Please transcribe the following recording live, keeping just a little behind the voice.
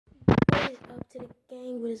to the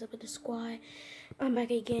gang. What is up with the squad? I'm back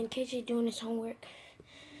again. KJ doing his homework.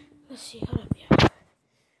 Let's see. Hold up, y'all.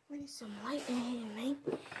 We need some light in here, man.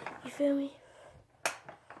 You feel me?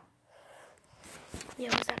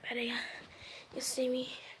 Yeah, what's up, better? You see me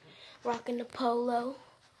rocking the polo.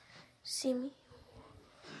 See me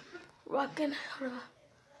rocking. Hold on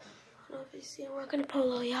if you see me rocking the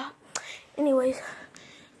polo, y'all. Anyways,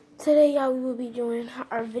 today, y'all, we will be doing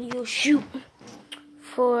our video shoot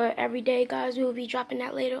for every day, guys. We will be dropping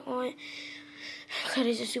that later on, cause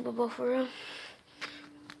it's a Super Bowl for real.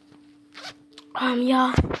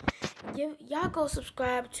 Y'all go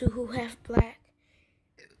subscribe to huehefblak.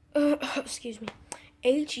 Excuse me,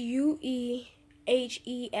 huehefblak,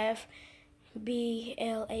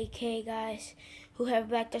 guys.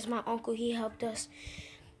 Huehefblak. That's my uncle. He helped us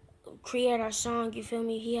create our song. You feel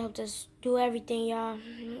me? He helped us do everything, y'all.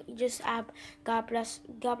 God bless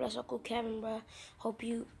Uncle Kevin, bro. I hope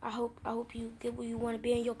you get where you want to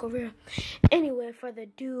be in your career. Anyway, without further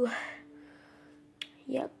ado,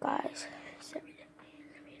 yeah, guys.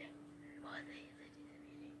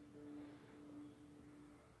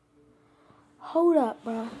 Hold up,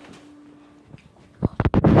 bro.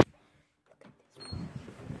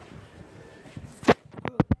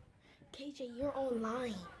 KJ, you're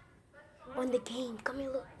online. On the game. Come here,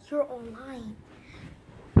 look. You're online.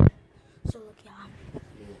 So, look, y'all.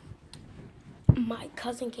 My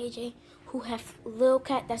cousin KJ, who have Lil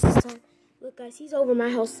Cat, that's his son. Look, guys, he's over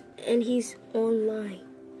my house, and he's online.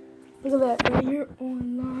 Look at that, bro. You're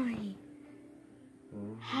online.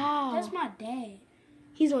 How? That's my dad.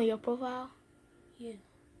 He's on your profile? Yeah.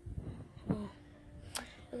 Oh.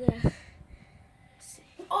 Look at that.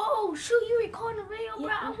 Oh, shoot, you recording the video, bro?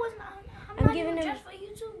 Yeah. I'm not giving them just for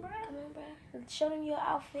YouTube, bro. Come on, bro. Show them your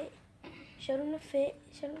outfit. Show them the fit.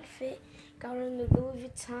 Got on the Louis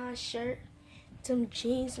Vuitton shirt, some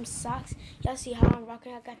jeans, some socks. Y'all see how I'm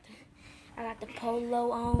rocking? I got the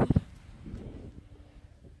polo on.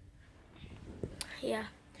 Yeah.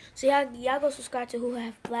 So y'all go subscribe to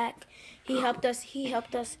huehefblak. He helped us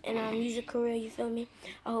in our music career, you feel me?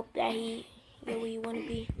 I hope that he get where you wanna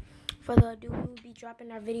be. Further ado, we will be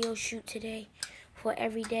dropping our video shoot today for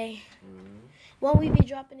every day. Won't we be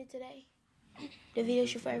dropping it today? The video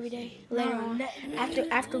shoot for every day? Later on.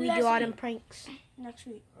 After we do all them pranks. Next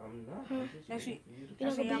week. Next week.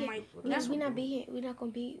 We're not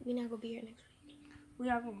gonna be here next week. We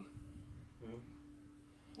are going.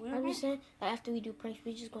 I'm just saying, after we do pranks,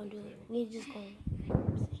 we just gonna do it. We just gonna.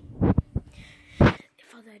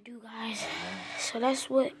 Further ado, guys. So that's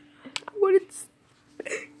what I wanted to say.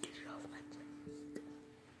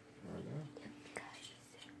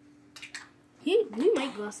 We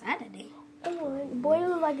might go outside today. Come on, boy, it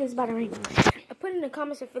look like it's about to rain. Put in the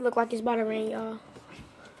comments if it look like it's about to rain, y'all.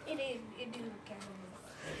 It is. It do look kind of.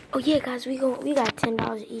 Oh yeah, guys, we got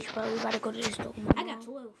 $10 each, bro. We about to go to the store. I got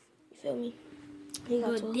 12. You feel me? He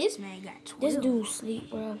got 12. This man got 12. This dude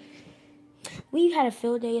sleep, bro. We had a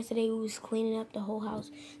field day yesterday. We was cleaning up the whole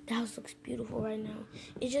house. The house looks beautiful right now.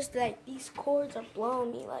 It's just like these cords are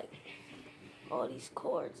blowing me, like all these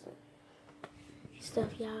cords and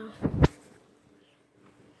stuff, y'all.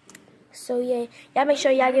 So yeah, y'all make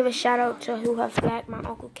sure y'all give a shout out to huehefblak, my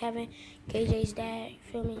Uncle Kevin, KJ's dad. You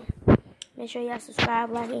feel me? Make sure y'all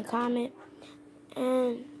subscribe, like, and comment,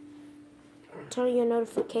 and turn on your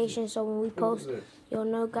notifications so when we post, you'll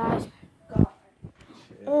know, guys.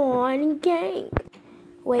 On gang.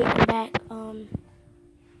 Wait, I'm back. Hello.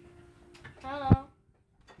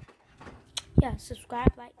 Yeah,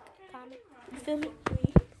 subscribe, like, comment. You feel me?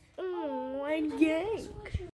 On gang.